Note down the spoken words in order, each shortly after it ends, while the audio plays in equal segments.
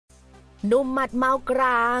หนุ่มหมัดเมากล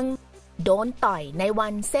างโดนต่อยในวั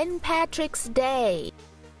นเซนต์แพทริกส์เดย์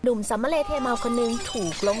หนุ่มสำมะเลเทเมาคนหนึ่งถู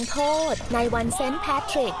กลงโทษในวันเซนต์แพ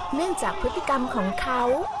ทริกเนื่องจากพฤติกรรมของเขา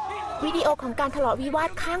วิดีโอของการทะเลาะวิวา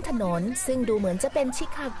ทข้างถนนซึ่งดูเหมือนจะเป็นชิ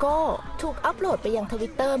คาโกถูกอัปโหลดไปยังทวิ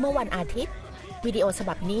ตเตอร์เมื่อวันอาทิตย์วิดีโอฉ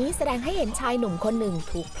บับนี้แสดงให้เห็นชายหนุ่มคนหนึ่ง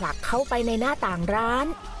ถูกผลักเข้าไปในหน้าต่างร้าน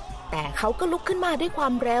แต่เขาก็ลุกขึ้นมาด้วยควา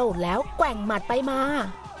มเร็วแล้วแกว่งหมัดไปมา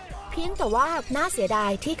เพียงแต่ว่าน่าเสียดา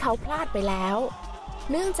ยที่เขาพลาดไปแล้ว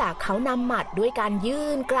เนื่องจากเขานำหมัดด้วยการยื่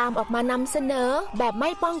นกรามออกมานำเสนอแบบไม่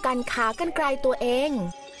ป้องกันขากรรไกรตัวเอง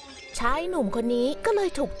ชายหนุ่มคนนี้ก็เลย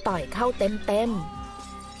ถูกต่อยเข้าเต็ม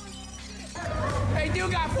Hey,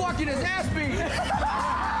 dude got fucking his ass beat.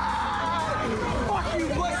 Fuck you,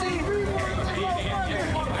 pussy.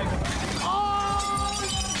 Oh,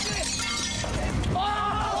 shit.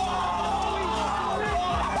 Oh,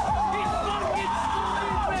 he's fucking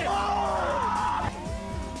stupid.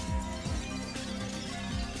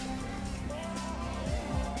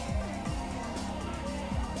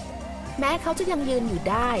 แม้เขาจะยังยืนอยู่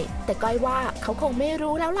ได้แต่ก้อยว่าเขาคงไม่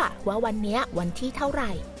รู้แล้วล่ะว่าวันนี้วันที่เท่าไห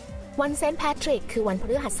ร่วันเซนต์แพทริกคือวันพ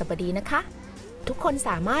ฤหัสบดีนะคะทุกคนส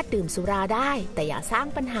ามารถดื่มสุราได้แต่อย่าสร้าง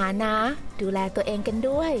ปัญหานะดูแลตัวเองกัน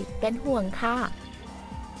ด้วยเป็นห่วงค่ะ